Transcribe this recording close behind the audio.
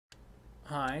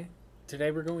Hi, today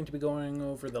we're going to be going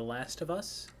over The Last of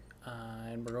Us,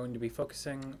 and we're going to be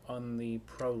focusing on the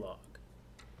prologue.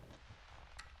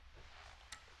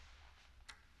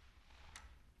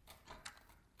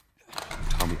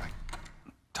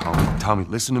 Tommy,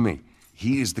 listen to me.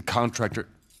 He is the contractor.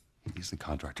 He's the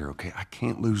contractor, okay? I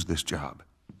can't lose this job.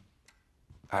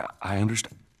 I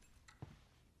understand.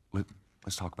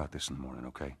 Let's talk about this in the morning,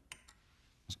 okay?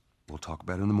 We'll talk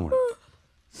about it in the morning.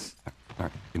 All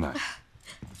right, good night.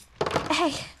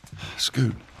 Hey.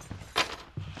 Scoot.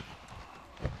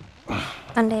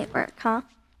 Monday at work, huh?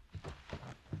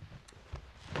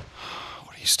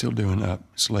 What are you still doing up?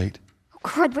 It's late. Oh,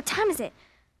 crud, what time is it?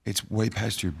 It's way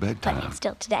past your bedtime. But it's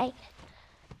still today.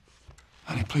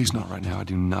 Honey, please not right now. I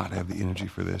do not have the energy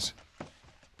for this.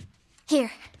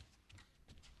 Here.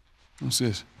 What's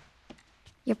this?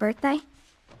 Your birthday?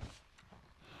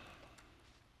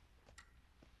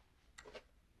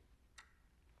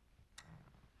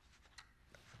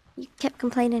 You kept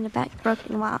complaining about your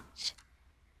broken watch.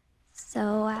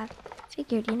 So I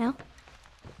figured, you know.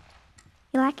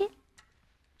 You like it?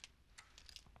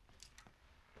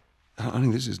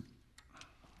 Honey, this is...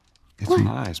 It's What?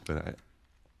 nice, but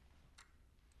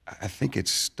I think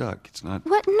it's stuck. It's not...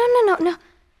 What? No.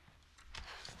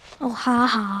 Oh, ha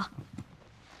ha.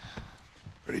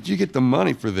 Where did you get the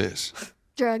money for this?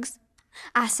 Drugs.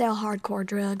 I sell hardcore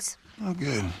drugs. Oh,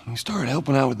 good. You started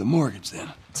helping out with the mortgage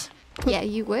then. Yeah,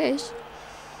 you wish.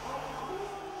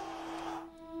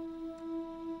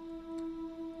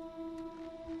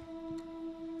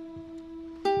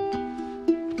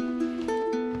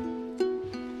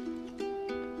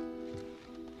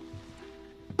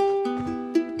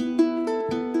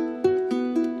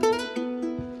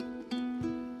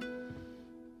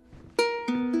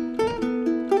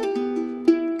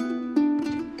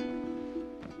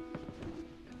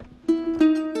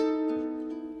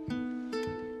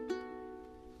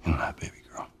 Baby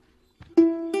girl.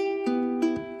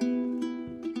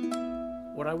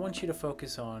 What I want you to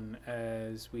focus on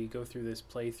as we go through this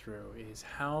playthrough is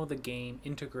how the game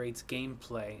integrates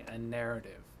gameplay and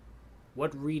narrative.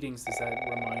 What readings does that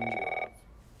remind you of?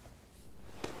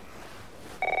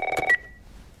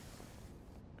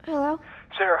 Hello?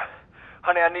 Sarah,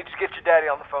 honey, I need to get your daddy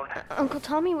on the phone. Uncle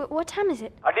Tommy, what time is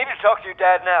it? I need to talk to your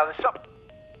dad now. There's something...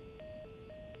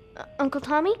 Uncle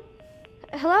Tommy?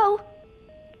 Hello?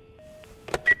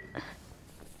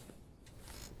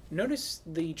 Notice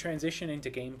the transition into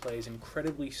gameplay is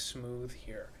incredibly smooth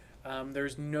here.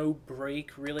 There's no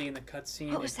break really in the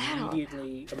cutscene. What was It that all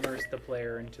immediately immerses the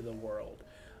player into the world.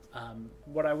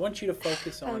 What I want you to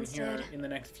focus on Phone's here dead. in the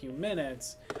next few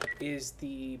minutes is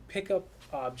the pickup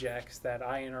objects that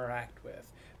I interact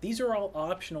with. These are all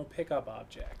optional pickup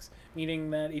objects,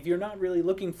 meaning that if you're not really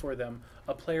looking for them,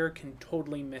 a player can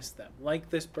totally miss them, like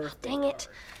this birthday Dang it.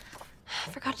 card.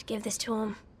 I forgot to give this to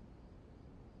him.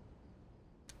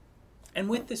 And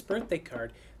with this birthday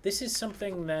card, this is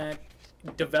something that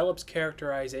develops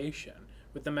characterization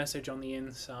with the message on the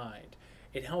inside.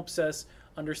 It helps us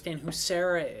understand who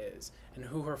Sarah is and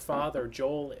who her father,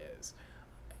 Joel, is.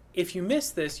 If you miss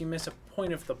this, you miss a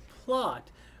point of the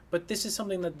plot, but this is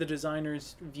something that the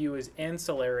designers view as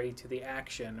ancillary to the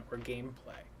action or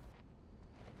gameplay.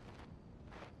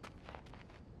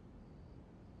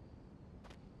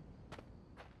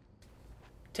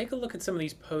 Take a look at some of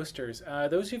these posters.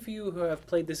 Those of you who have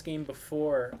played this game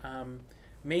before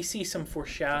may see some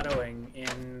foreshadowing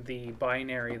in the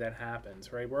binary that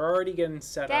happens, right? We're already getting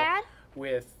set Dad? up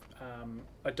with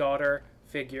a daughter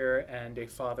figure and a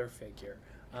father figure.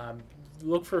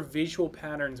 Look for visual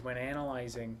patterns when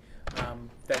analyzing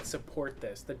that support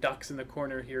this. The ducks in the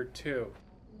corner here too.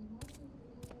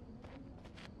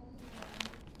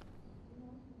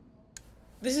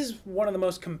 This is one of the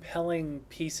most compelling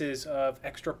pieces of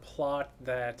extra plot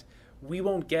that we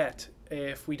won't get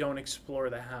if we don't explore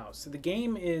the house. The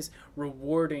game is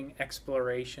rewarding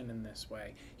exploration in this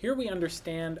way. Here we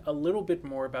understand a little bit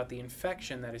more about the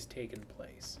infection that has taken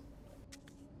place.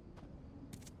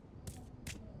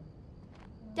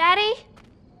 Daddy?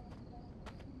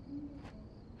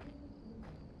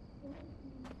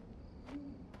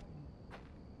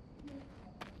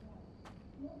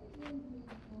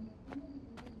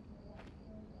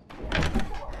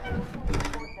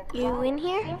 You in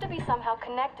here? Seem to be somehow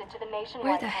connected to the nationwide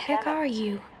Where the heck pandemic. are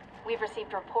you? We've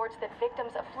received reports that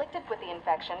victims afflicted with the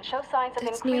infection show signs of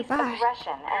That's increased nearby.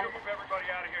 aggression, and Move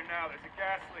everybody out of here now. There's a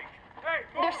gas leak. Hey,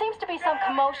 there seems to be some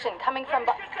commotion coming from...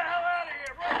 Get the hell out of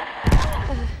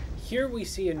here, bro! Here we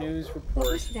see a news report,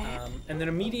 was that? and then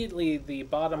immediately the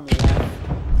bottom left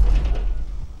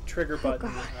trigger button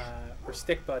God. or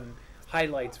stick button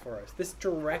highlights for us. This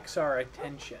directs our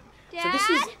attention. Dad?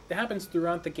 So that happens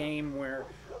throughout the game where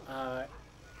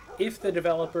if the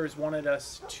developers wanted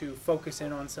us to focus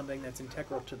in on something that's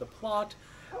integral to the plot,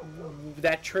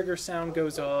 that trigger sound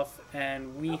goes off,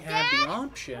 and we have the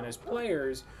option as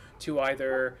players to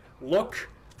either look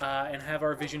and have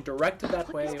our vision directed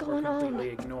that way or completely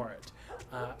ignore it.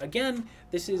 Again,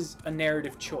 this is a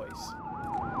narrative choice.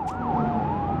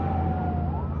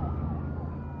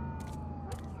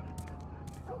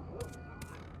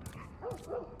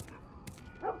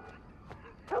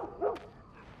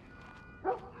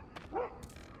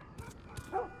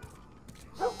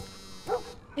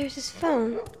 There's his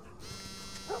phone.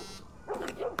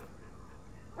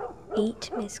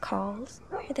 8 missed calls.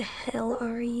 Where the hell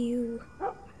are you?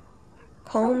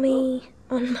 Call me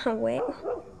on my way.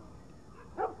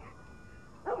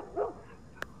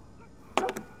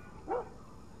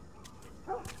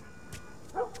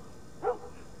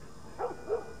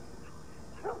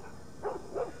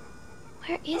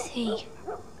 Where is he?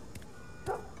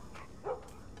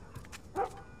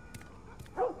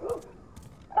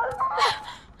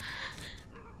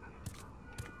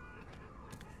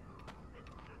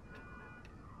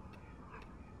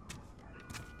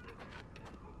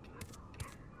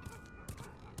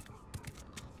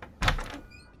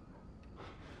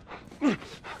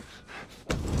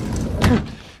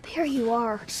 There you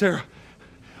are. Sarah,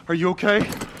 are you okay?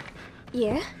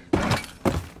 Yeah?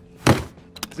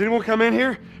 Does anyone come in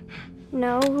here?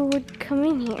 No, who would come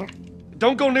in here?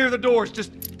 Don't go near the doors.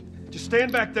 Just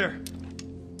stand back there.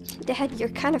 Dad, you're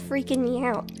kind of freaking me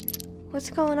out. What's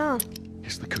going on?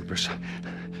 It's the Coopers.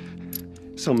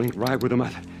 Something ain't right with them. I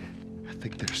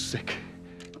think they're sick.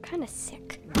 What kind of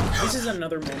sick? This is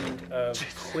another moment of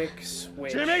quick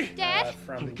switch Dad?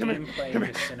 from the Come here. gameplay Come to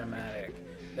here. cinematic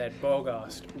that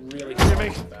Bogost really Jimmy.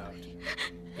 talks about.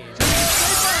 And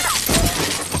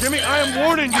Jimmy, I am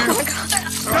warning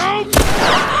you.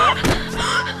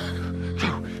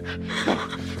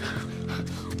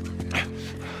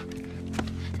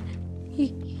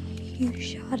 You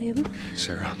shot him.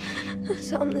 Sarah, I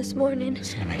saw him this morning.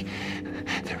 listen to me.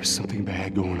 There is something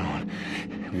bad going on.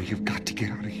 We have got to get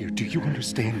out of here. Do you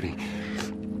understand me?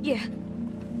 Yeah.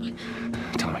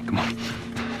 Tommy, come on.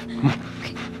 Come on.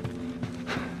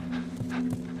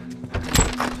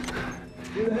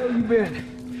 Where the hell you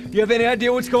been? You have any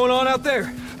idea what's going on out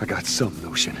there? I got some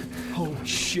notion. Holy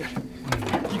shit.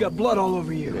 You got blood all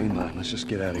over you. Ain't mine. Let's just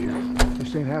get out of here.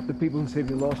 This ain't half the people in the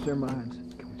city lost their minds.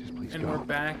 Can we just please And go? we're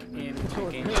back in the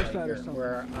gameplay parasite or here, something.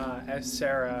 where as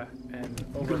Sarah and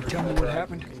over gonna tell me what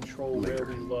happened? control where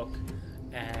we look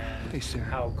and Hey, Sarah.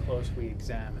 how close we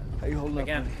examine. How you holding up?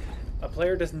 Again, a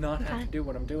player does not have fine. to do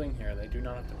what I'm doing here. They do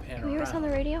not have to pan Can we hear us on the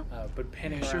around. radio? But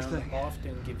panning Sure around thing.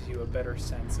 often gives you a better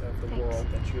sense of the Thanks. world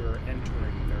that you're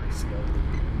entering very slowly.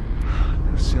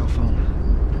 No cell phone.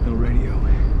 No radio.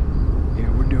 Yeah,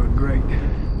 we're doing great. A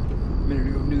minute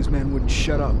ago, newsman wouldn't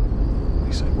shut up.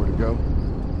 He said where to go?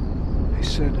 They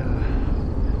said,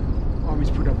 Army's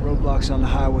put up roadblocks on the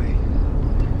highway.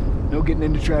 No getting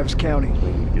into Travis County.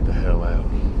 We need to get the hell out.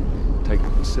 Take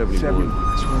 71. 70.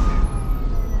 That's where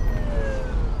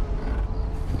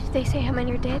Did they say how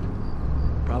many are dead?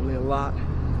 they're probably a lot.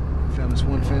 Found this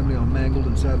one family all mangled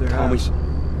inside their Tommy. house.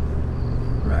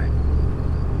 Right.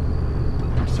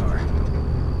 I'm sorry.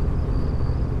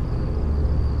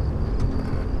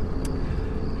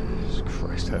 Jesus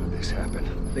Christ, how did this happen?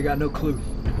 They got no clue.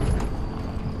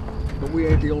 But we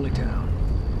ain't the only town.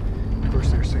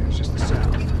 First they're saying it's just the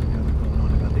south. Now they're going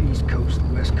on about the east coast,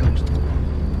 the west coast.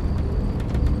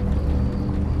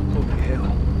 Holy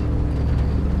hell.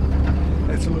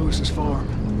 That's Lewis's farm.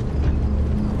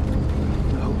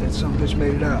 I hope that son of a bitch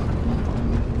made it out.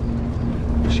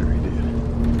 Sure he did.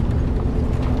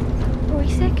 Were we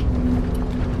sick?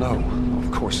 No,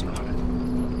 of course not.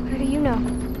 How do you know?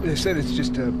 They said it's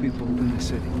just people in the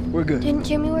city. We're good. Didn't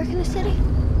Jimmy work in the city?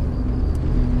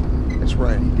 That's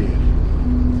right, he did.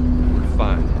 We're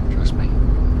fine, trust me.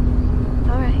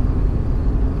 All right.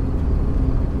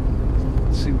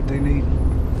 Let's see what they need.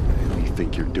 What do you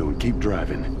think you're doing? Keep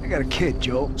driving. I got a kid,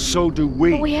 Joel. So do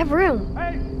we. But we have room.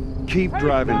 Keep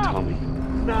driving, Tommy.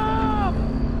 Stop!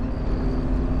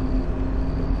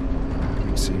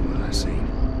 You see what I see.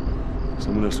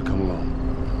 Someone else will come along.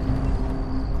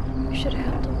 We should have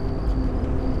helped him.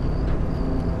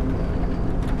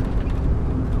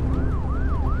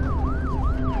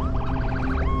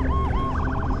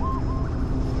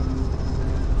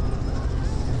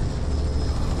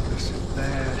 This is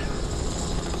Bad.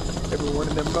 Everyone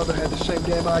and their mother had the same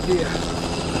damn idea.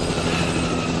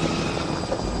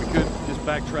 we could just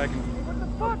backtrack and What the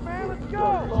fuck, man? Let's go!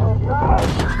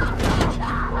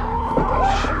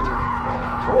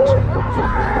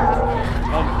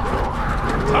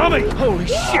 Tommy! Holy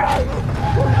shit!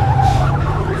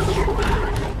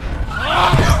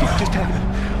 What just happened?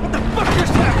 What the fuck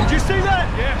just happened? Did you see that?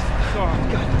 Yes, sorry.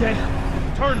 God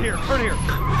damn. Turn here, turn here.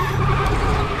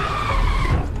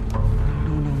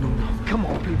 No. Come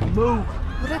on, people, move.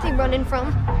 What are they running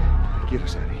from? Get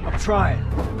us out of here. I'm trying.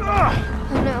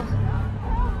 Oh no.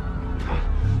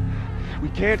 We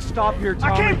can't stop here,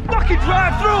 Tommy. I can't fucking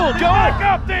drive through them, Joe! Back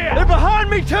up there! They're behind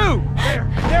me, too!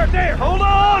 There! Hold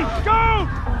on! Go!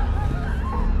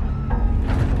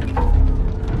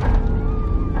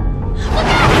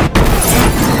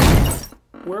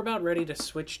 We're about ready to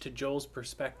switch to Joel's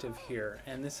perspective here,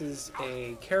 and this is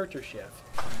a character shift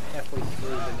halfway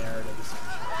through the narrative,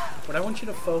 essentially. What I want you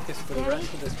to focus for the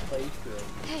rest of this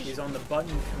playthrough is on the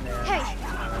button command that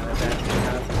you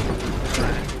have to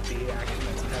interact with the action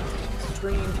that's happening on the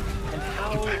screen, and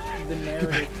how the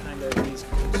narrative kind of is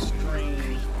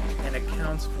constrained and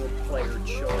accounts for player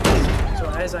choice. So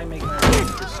as I make my way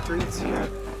through the streets here,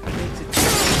 I need to do a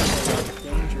lot of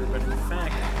danger, but in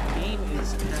fact, the game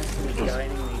is actually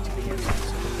guiding me to the end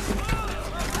solution.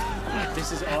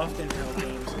 This is often how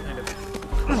games kind of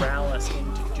corral us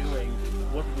into doing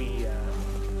what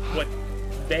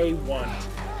they want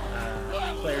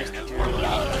players to do.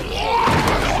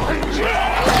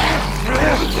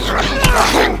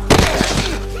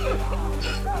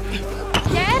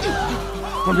 Dad?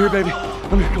 Come here, baby.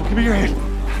 Come here, go. Give me your hand.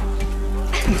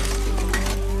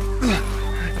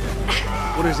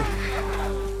 What is it?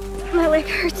 My leg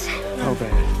hurts. How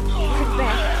bad? Pretty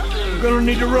bad. We're gonna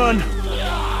need to run.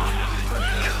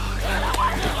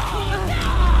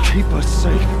 Keep us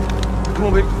safe. Come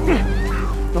on, baby.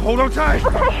 Now hold on tight.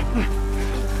 Okay.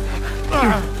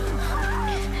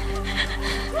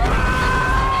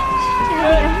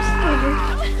 Daddy, I'm scared.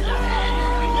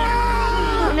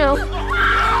 Oh no.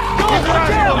 Watch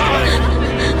out!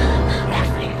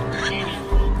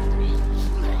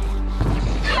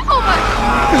 Oh my!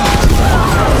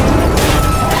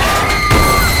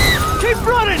 Keep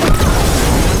running!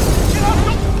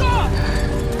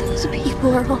 Those people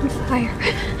are on fire.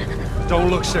 Don't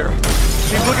look, Sarah.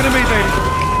 Keep looking at me, baby.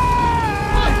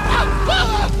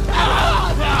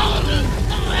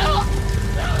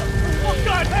 Oh,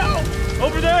 God, help!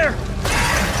 Over there!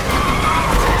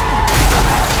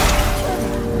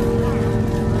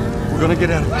 We're gonna get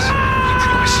out of this. I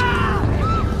promise.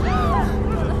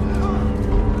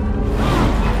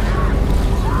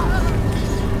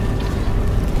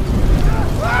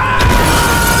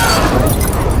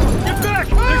 Get back!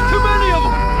 There's too many of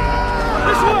them!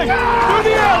 This way! Through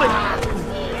the alley!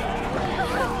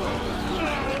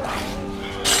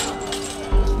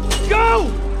 Go!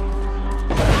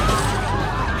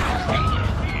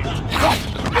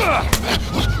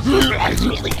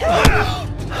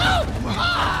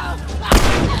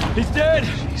 He's dead!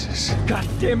 Jesus. God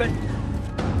damn it!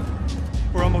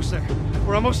 We're almost there.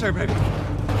 We're almost there, baby.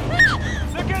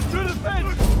 They're getting through the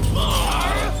fence!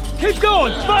 Keep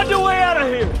going! Find your way out of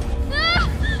here!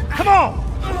 Come on!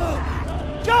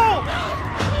 Go!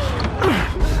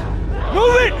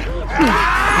 Move it!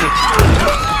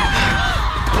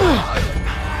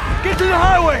 Get to the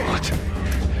highway! What?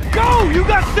 Go! You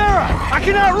got Sarah! I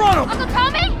can outrun him! Uncle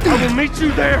Tommy? I will meet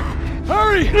you there!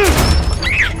 Hurry!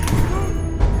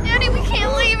 Daddy, we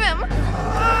can't leave him.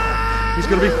 He's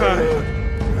gonna be fine.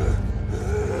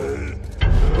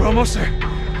 We're almost there.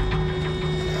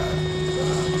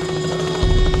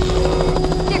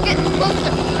 They're getting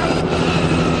closer.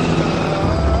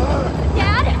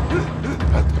 Dad?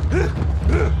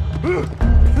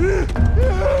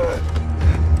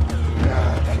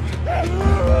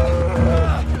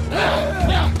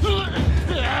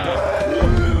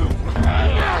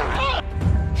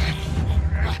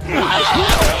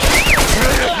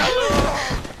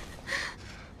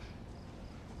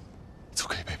 It's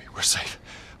okay, baby. We're safe.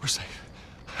 We're safe.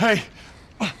 Hey,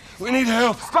 we need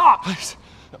help. Stop! Please.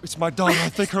 It's my daughter. I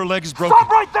think her leg is broken. Stop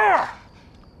right there!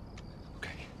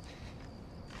 Okay.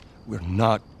 We're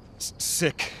not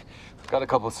sick. Got a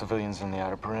couple of civilians in the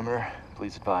outer perimeter.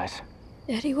 Please advise.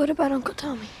 Daddy, what about Uncle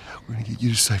Tommy? We're gonna get you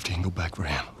to safety and go back for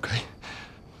him, okay?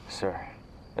 Sir,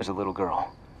 there's a little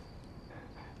girl.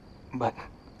 But...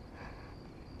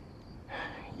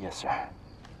 Yes, sir.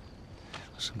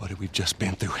 Somebody, we've just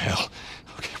been through hell.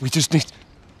 Okay, we just need...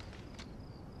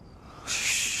 Oh,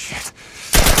 shit.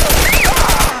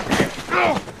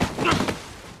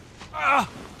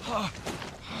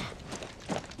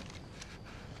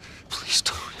 Please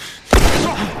don't.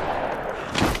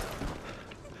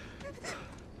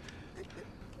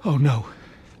 Oh, no.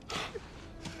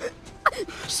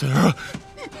 Sarah?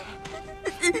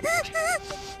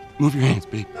 Move your hands,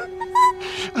 baby.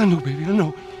 I know, baby, I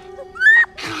know.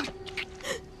 God.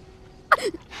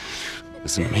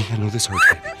 Listen to me. I know this hurts,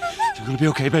 baby. You're gonna be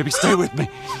okay, baby. Stay with me.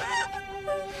 All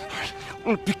right, I'm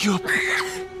gonna pick you up.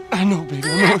 I know, baby.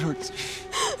 I know it hurts.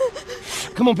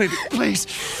 Come on, baby, please.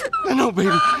 I know,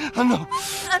 baby. I know.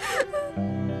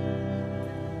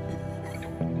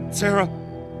 Sarah.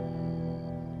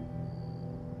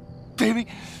 Baby.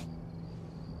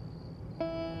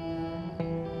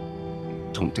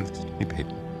 Don't do this to me, baby.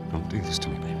 Don't do this to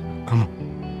me, baby. Come on.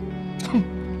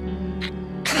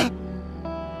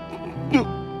 No.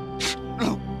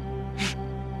 No.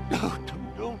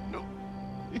 No, no.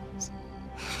 Please.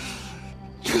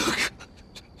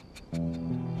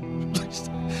 Please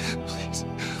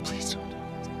don't.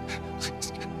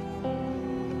 Please.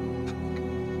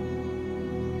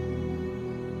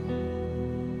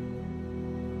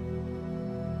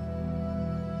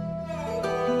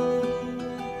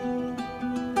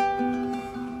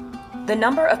 The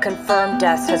number of confirmed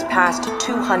deaths has passed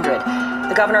 200.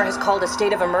 The governor has called a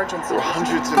state of emergency. There are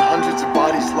hundreds and hundreds of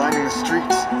bodies lining the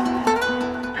streets.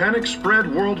 Panic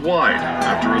spread worldwide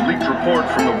after a leaked report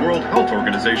from the World Health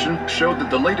Organization showed that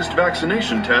the latest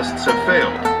vaccination tests have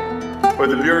failed. With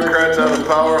the bureaucrats out of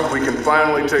power, we can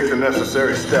finally take the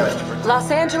necessary steps. Los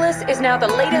Angeles is now the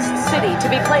latest city to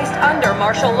be placed under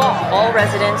martial law. All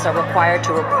residents are required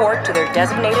to report to their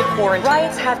designated quarantine.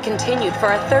 Riots have continued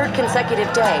for a third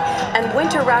consecutive day, and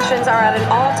winter rations are at an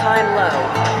all-time low.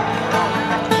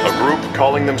 A group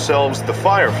calling themselves the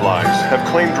Fireflies have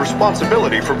claimed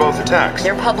responsibility for both attacks.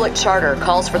 Their public charter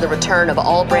calls for the return of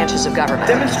all branches of government.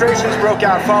 Demonstrations broke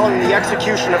out following the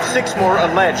execution of 6 more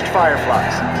alleged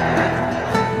Fireflies.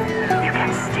 You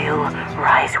can still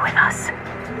rise with us.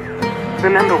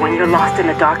 Remember, when you're lost in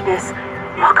the darkness,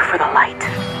 look for the light.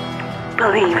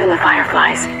 Believe in the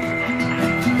Fireflies.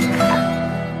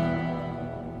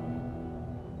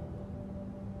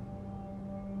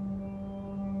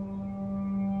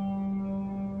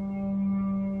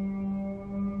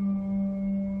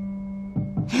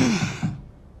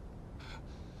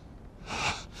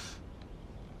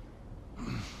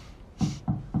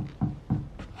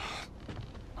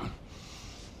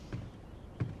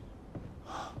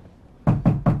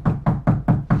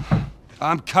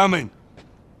 I'm coming.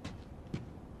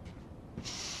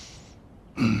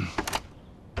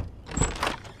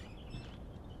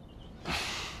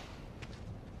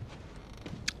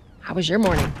 How was your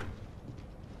morning?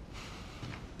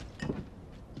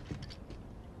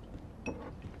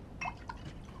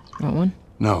 Want one?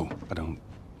 No, I don't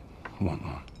want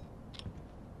one.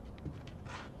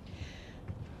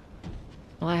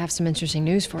 Well, I have some interesting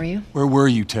news for you. Where were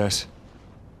you, Tess?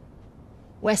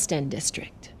 West End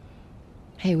District.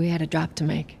 Hey, we had a drop to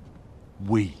make.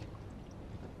 We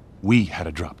had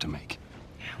a drop to make.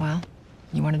 Well,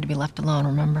 you wanted to be left alone,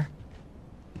 remember?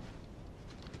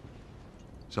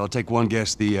 So I'll take one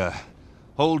guess. The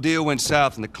whole deal went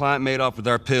south and the client made off with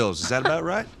our pills. Is that about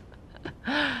right?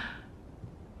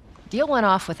 Deal went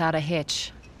off without a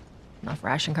hitch. Enough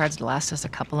ration cards to last us a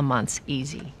couple of months,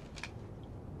 easy.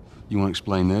 You want to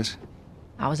explain this?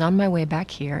 I was on my way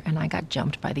back here and I got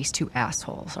jumped by these 2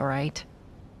 assholes, all right?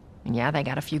 And yeah, they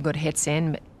got a few good hits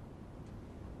in, but...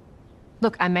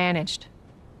 Look, I managed.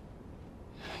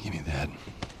 Give me that. Are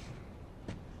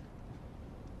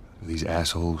these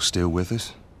assholes still with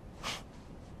us?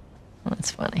 That's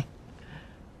funny.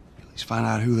 At least find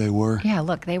out who they were. Yeah,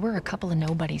 look, they were a couple of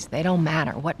nobodies. They don't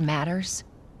matter. What matters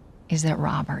is that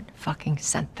Robert fucking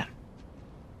sent them.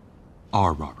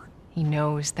 Our Robert. He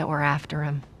knows that we're after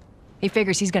him. He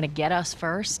figures he's gonna get us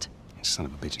first. Son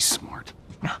of a bitch, he's smart.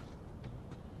 No.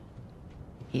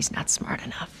 He's not smart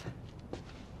enough.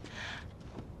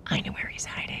 I know where he's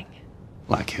hiding.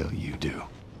 Like hell you do.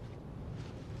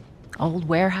 Old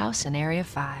warehouse in Area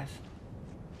 5.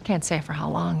 Can't say for how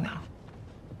long, though.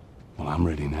 Well, I'm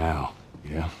ready now,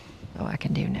 yeah? Oh, I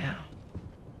can do now.